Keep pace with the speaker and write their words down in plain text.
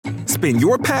spin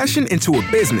your passion into a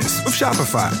business with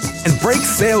Shopify and break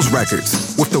sales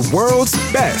records with the world's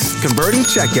best converting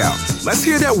checkout. Let's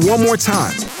hear that one more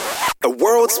time. The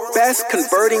world's best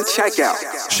converting checkout.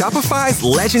 Shopify's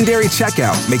legendary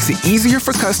checkout makes it easier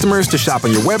for customers to shop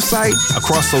on your website,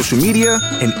 across social media,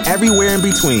 and everywhere in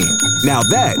between. Now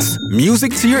that's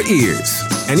music to your ears.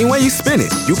 Any way you spin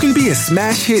it, you can be a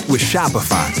smash hit with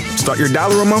Shopify. Start your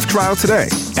 $1 a month trial today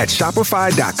at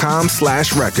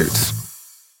shopify.com/records.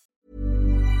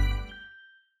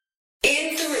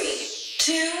 In 3,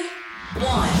 2,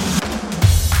 1.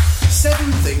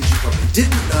 7 things you probably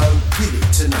didn't know you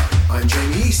need to know. I'm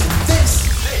Jamie East, and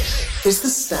this is the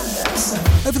Standout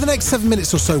 7. Over the next 7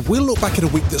 minutes or so, we'll look back at a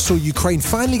week that saw Ukraine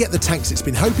finally get the tanks it's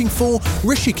been hoping for,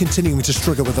 Rishi continuing to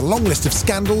struggle with a long list of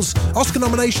scandals, Oscar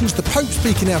nominations, the Pope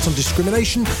speaking out on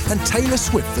discrimination, and Taylor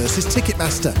Swift versus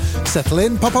Ticketmaster. Settle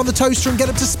in, pop on the toaster, and get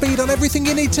up to speed on everything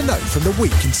you need to know from the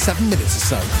week in 7 minutes or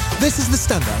so. This is the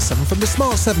Standout 7 from the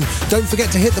Smart 7. Don't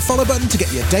forget to hit the follow button to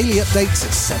get your daily updates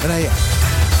at 7 a.m.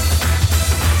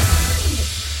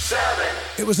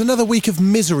 It was another week of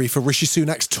misery for Rishi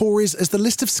Sunak's Tories as the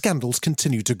list of scandals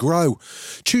continued to grow.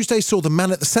 Tuesday saw the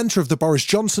man at the centre of the Boris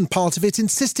Johnson part of it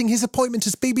insisting his appointment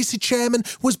as BBC chairman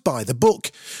was by the book.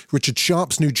 Richard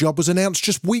Sharp's new job was announced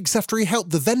just weeks after he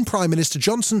helped the then Prime Minister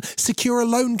Johnson secure a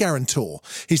loan guarantor.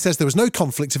 He says there was no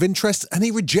conflict of interest and he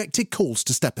rejected calls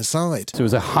to step aside. So it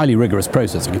was a highly rigorous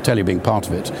process, I can tell you, being part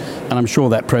of it. And I'm sure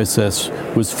that process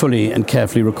was fully and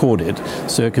carefully recorded,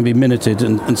 so it can be minuted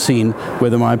and seen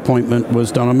whether my appointment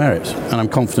was done on merit, and I'm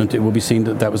confident it will be seen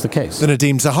that that was the case. The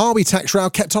Nadeem Zahawi tax row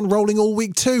kept on rolling all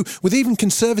week too, with even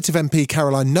Conservative MP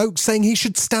Caroline Noakes saying he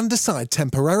should stand aside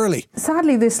temporarily.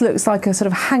 Sadly, this looks like a sort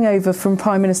of hangover from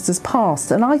Prime Minister's past,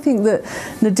 and I think that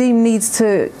Nadeem needs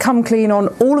to come clean on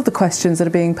all of the questions that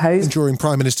are being posed. And during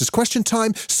Prime Minister's question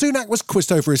time, Sunak was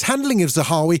quizzed over his handling of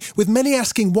Zahawi, with many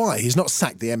asking why he's not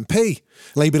sacked the MP.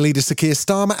 Labour leader Sir Keir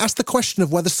Starmer asked the question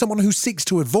of whether someone who seeks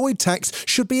to avoid tax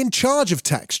should be in charge of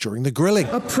tax during the grilling.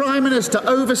 A Prime Minister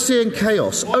overseeing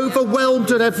chaos,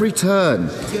 overwhelmed at every turn.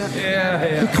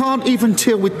 He can't even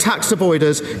deal with tax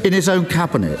avoiders in his own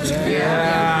cabinet.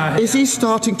 Is he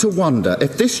starting to wonder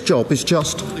if this job is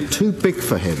just too big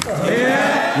for him?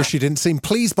 Rishi didn't seem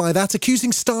pleased by that,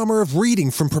 accusing Starmer of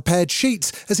reading from prepared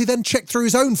sheets as he then checked through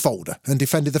his own folder and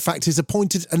defended the fact he's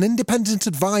appointed an independent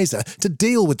advisor to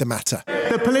deal with the matter.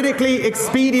 The politically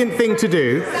expedient thing to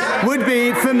do would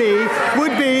be for me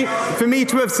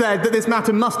to have said that this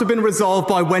matter must have been resolved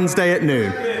by Wednesday at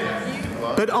noon.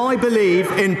 But I believe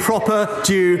in proper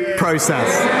due process.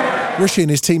 Rishi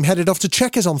and his team headed off to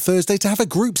Chequers on Thursday to have a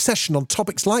group session on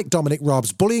topics like Dominic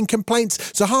Raab's bullying complaints,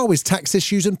 Zahawi's tax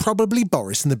issues and probably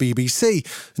Boris and the BBC.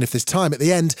 And if there's time at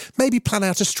the end, maybe plan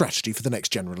out a strategy for the next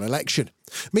general election.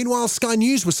 Meanwhile, Sky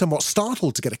News was somewhat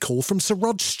startled to get a call from Sir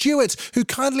Rod Stewart, who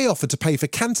kindly offered to pay for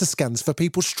cancer scans for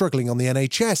people struggling on the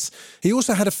NHS. He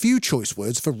also had a few choice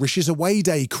words for Rishi's away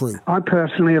day crew. I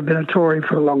personally have been a Tory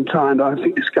for a long time, but I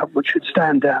think this government should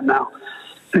stand down now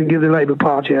and give the Labour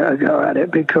Party a go at it,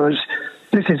 because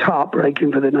this is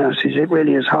heartbreaking for the nurses. It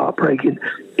really is heartbreaking.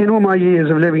 In all my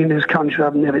years of living in this country,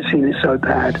 I've never seen it so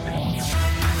bad.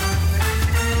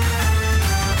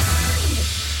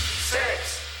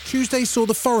 Tuesday saw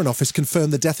the Foreign Office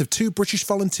confirm the death of 2 British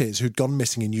volunteers who'd gone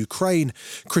missing in Ukraine.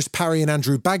 Chris Parry and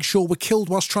Andrew Bagshaw were killed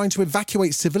whilst trying to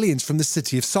evacuate civilians from the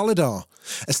city of Solidar.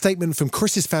 A statement from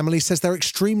Chris's family says they're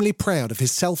extremely proud of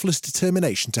his selfless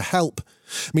determination to help.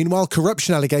 Meanwhile,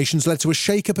 corruption allegations led to a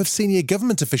shake-up of senior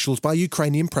government officials by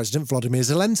Ukrainian President Volodymyr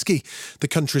Zelensky. The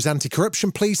country's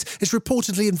anti-corruption police is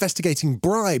reportedly investigating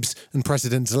bribes, and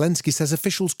President Zelensky says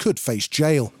officials could face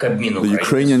jail. The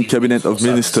Ukrainian Cabinet of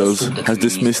Ministers has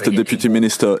dismissed a deputy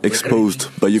minister exposed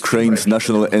by Ukraine's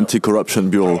National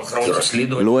Anti-Corruption Bureau.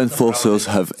 Law enforcers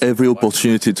have every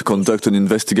opportunity to conduct an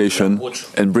investigation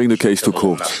and bring the case to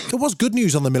court. There was good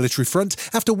news on the military front.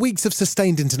 After weeks of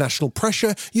sustained international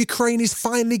pressure, Ukraine is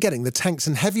finally getting the tanks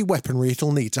and heavy weaponry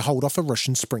it'll need to hold off a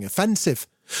Russian spring offensive.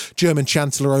 German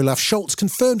Chancellor Olaf Scholz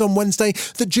confirmed on Wednesday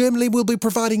that Germany will be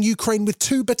providing Ukraine with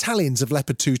 2 battalions of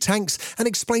Leopard 2 tanks and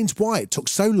explains why it took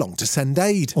so long to send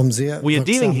aid. We are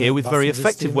dealing here with very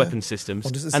effective weapon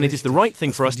systems, and it is the right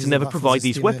thing for us to never provide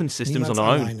these weapon systems on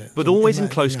our own, but always in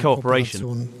close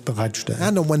cooperation.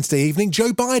 And on Wednesday evening,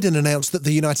 Joe Biden announced that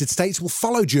the United States will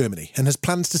follow Germany and has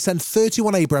plans to send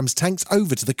 31 Abrams tanks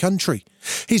over to the country.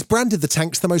 He's branded the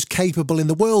tanks the most capable in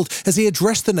the world as he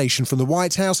addressed the nation from the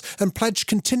White House and pledged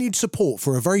continued support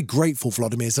for a very grateful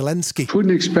Volodymyr Zelensky.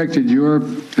 Putin expected Europe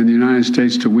and the United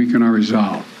States to weaken our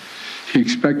resolve. He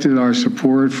expected our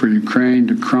support for Ukraine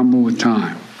to crumble with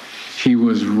time. He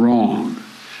was wrong.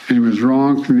 And it was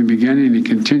wrong from the beginning, and it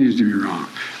continues to be wrong.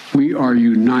 We are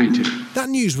united. That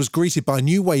news was greeted by a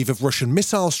new wave of Russian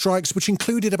missile strikes, which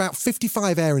included about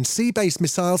 55 air and sea-based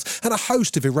missiles and a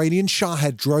host of Iranian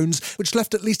Shahed drones, which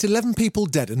left at least 11 people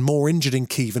dead and more injured in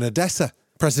Kyiv and Odessa.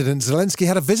 President Zelensky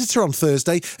had a visitor on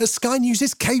Thursday as Sky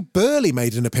News' Kate Burley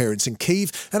made an appearance in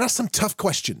Kyiv and asked some tough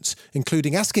questions,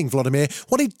 including asking Vladimir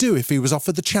what he'd do if he was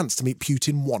offered the chance to meet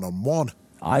Putin one-on-one.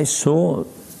 I saw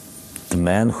the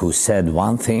man who said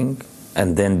one thing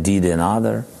and then did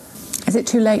another. Is it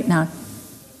too late now?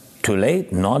 Too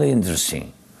late? Not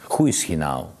interesting. Who is he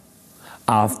now?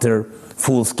 After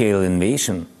full-scale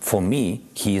invasion, for me,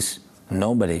 he's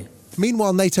nobody.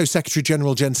 Meanwhile, NATO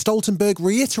Secretary-General Jens Stoltenberg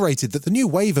reiterated that the new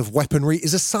wave of weaponry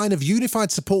is a sign of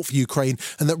unified support for Ukraine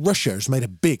and that Russia has made a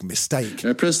big mistake.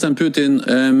 President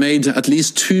Putin made at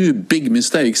least two big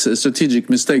mistakes, strategic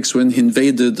mistakes, when he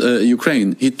invaded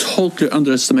Ukraine. He totally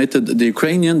underestimated the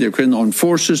Ukrainian armed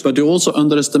forces, but he also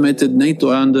underestimated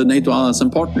NATO and NATO allies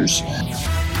and partners.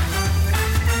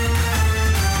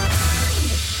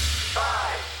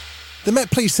 The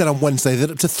Met Police said on Wednesday that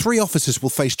up to 3 officers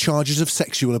will face charges of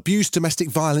sexual abuse,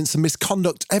 domestic violence and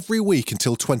misconduct every week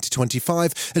until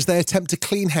 2025 as they attempt to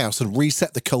clean house and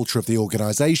reset the culture of the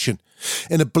organisation.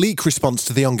 In a bleak response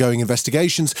to the ongoing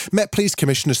investigations, Met Police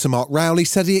Commissioner Sir Mark Rowley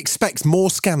said he expects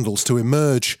more scandals to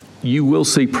emerge. You will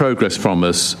see progress from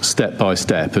us step by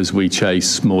step as we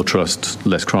chase more trust,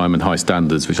 less crime and high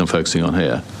standards, which I'm focusing on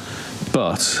here.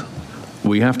 But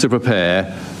we have to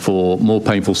prepare for more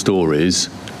painful stories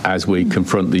as we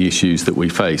confront the issues that we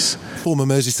face. Former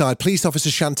Merseyside police officer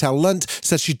Chantal Lunt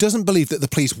says she doesn't believe that the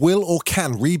police will or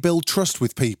can rebuild trust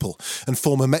with people. And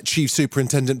former Met Chief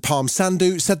Superintendent Parm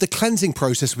Sandhu said the cleansing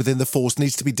process within the force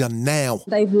needs to be done now.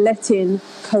 They've let in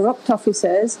corrupt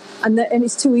officers and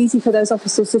it's too easy for those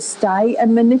officers to stay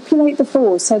and manipulate the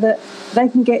force so that they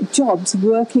can get jobs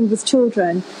working with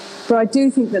children. But I do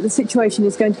think that the situation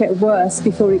is going to get worse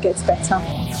before it gets better.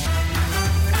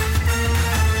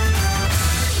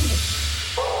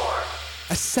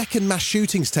 A second mass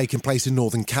shooting's taken place in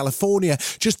Northern California,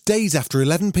 just days after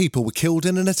 11 people were killed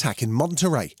in an attack in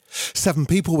Monterey. 7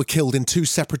 people were killed in 2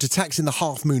 separate attacks in the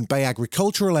Half Moon Bay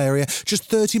agricultural area, just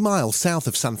 30 miles south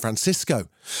of San Francisco.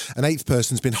 An 8th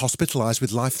person's been hospitalised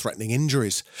with life-threatening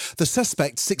injuries. The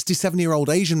suspect, 67-year-old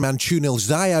Asian man Chunil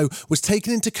Zhao, was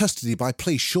taken into custody by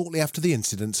police shortly after the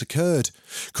incidents occurred.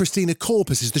 Christina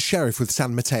Corpus is the sheriff with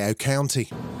San Mateo County.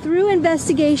 Through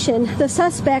investigation, the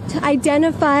suspect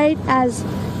identified as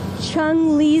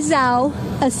Chung Li Zhao,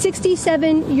 a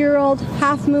 67-year-old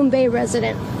Half Moon Bay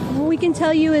resident. What we can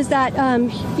tell you is that,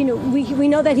 we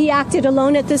know that he acted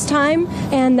alone at this time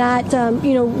and that,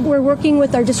 we're working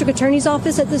with our district attorney's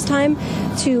office at this time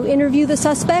to interview the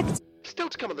suspect. Still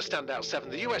to come on the Standout 7,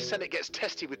 the US Senate gets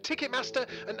testy with Ticketmaster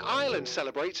and Ireland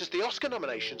celebrates as the Oscar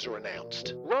nominations are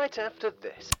announced. Right after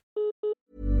this.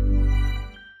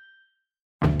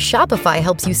 Shopify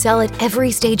helps you sell at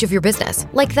every stage of your business.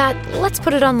 Like that, let's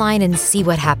put it online and see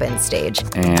what happens stage.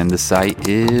 And the site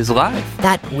is live.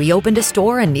 That we opened a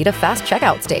store and need a fast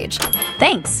checkout stage.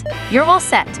 Thanks. You're all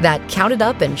set. That count it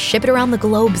up and ship it around the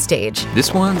globe stage.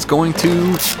 This one's going to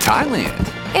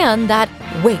Thailand. And that,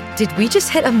 wait, did we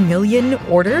just hit 1 million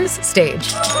orders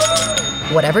stage?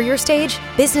 Whatever your stage,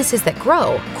 businesses that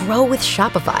grow with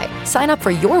Shopify. Sign up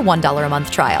for your $1 a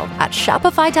month trial at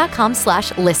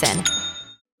shopify.com/listen.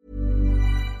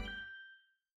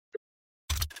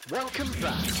 Welcome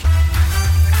back.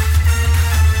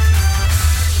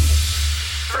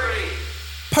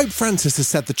 Pope Francis has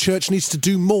said the Church needs to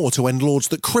do more to end laws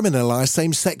that criminalise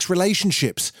same-sex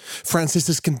relationships. Francis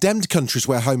has condemned countries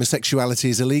where homosexuality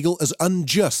is illegal as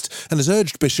unjust and has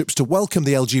urged bishops to welcome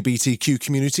the LGBTQ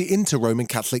community into Roman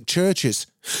Catholic churches.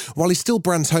 While he still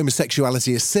brands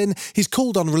homosexuality as sin, he's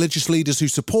called on religious leaders who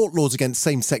support laws against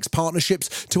same-sex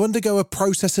partnerships to undergo a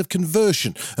process of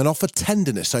conversion and offer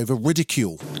tenderness over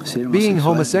ridicule. Being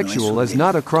homosexual is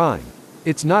not a crime.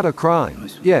 It's not a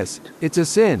crime. Yes, it's a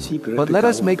sin, but let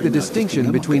us make the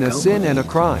distinction between a sin and a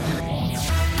crime.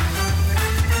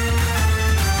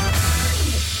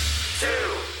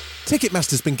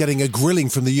 Ticketmaster's been getting a grilling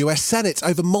from the US Senate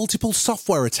over multiple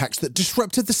software attacks that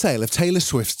disrupted the sale of Taylor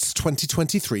Swift's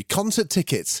 2023 concert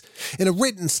tickets. In a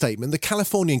written statement, the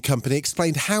Californian company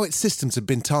explained how its systems had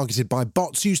been targeted by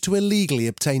bots used to illegally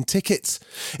obtain tickets.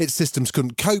 Its systems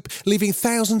couldn't cope, leaving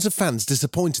thousands of fans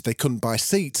disappointed they couldn't buy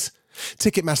seats.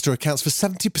 Ticketmaster accounts for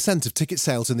 70% of ticket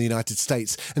sales in the United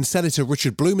States, and Senator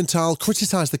Richard Blumenthal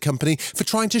criticised the company for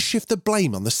trying to shift the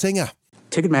blame on the singer.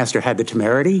 Ticketmaster had the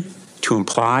temerity to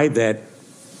imply that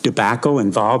tobacco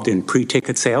involved in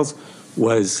pre-ticket sales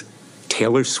was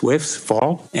Taylor Swift's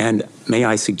fault. And may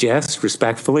I suggest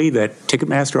respectfully that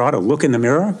Ticketmaster ought to look in the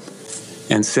mirror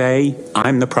and say,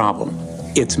 I'm the problem.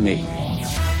 It's me.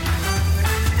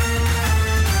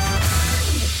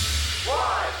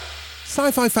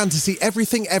 Sci-fi fantasy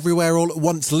Everything Everywhere All at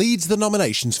Once leads the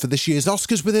nominations for this year's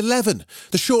Oscars with 11.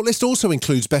 The shortlist also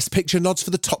includes Best Picture nods for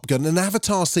the Top Gun and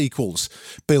Avatar sequels.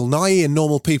 Bill Nighy and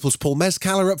Normal People's Paul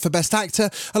Mescal are up for Best Actor,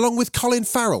 along with Colin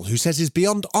Farrell, who says he's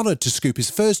beyond honoured to scoop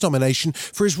his first nomination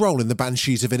for his role in The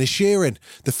Banshees of Inisherin.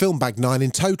 The film bagged 9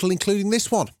 in total, including this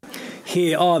one.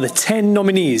 Here are the 10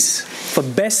 nominees for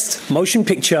Best Motion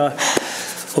Picture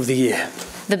of the year.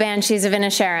 The Banshees of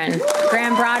Inisherin,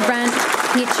 Graham Broadbent,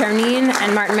 Pete Chernine,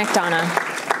 and Martin McDonough,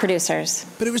 producers.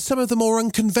 But it was some of the more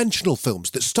unconventional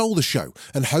films that stole the show,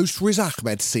 and host Riz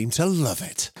Ahmed seemed to love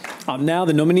it. Up now,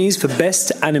 the nominees for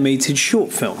Best Animated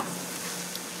Short Film.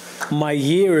 My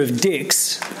Year of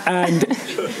Dicks and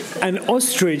An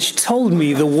Ostrich Told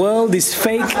Me the World is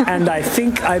Fake and I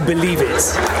Think I Believe It.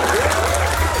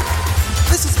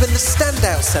 This has been the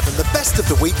Standout 7, the best of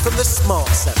the week from the Smart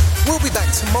 7. We'll be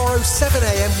back tomorrow, 7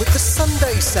 a.m. with the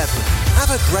Sunday 7.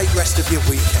 Have a great rest of your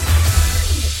weekend.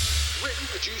 Written,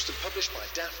 produced and published by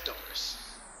Daft Doris.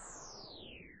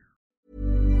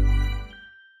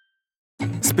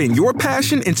 Spin your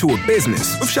passion into a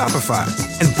business with Shopify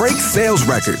and break sales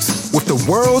records with the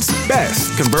world's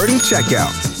best converting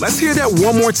checkout. Let's hear that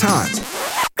one more time.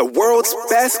 The world's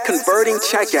best converting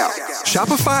checkout.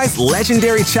 Shopify's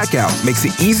legendary checkout makes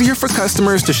it easier for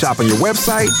customers to shop on your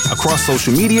website, across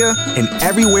social media, and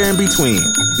everywhere in between.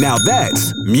 Now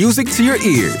that's music to your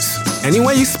ears. Any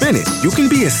way you spin it, you can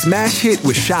be a smash hit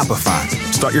with Shopify.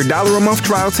 Start your $1 a month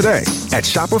trial today at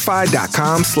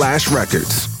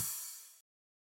shopify.com/records.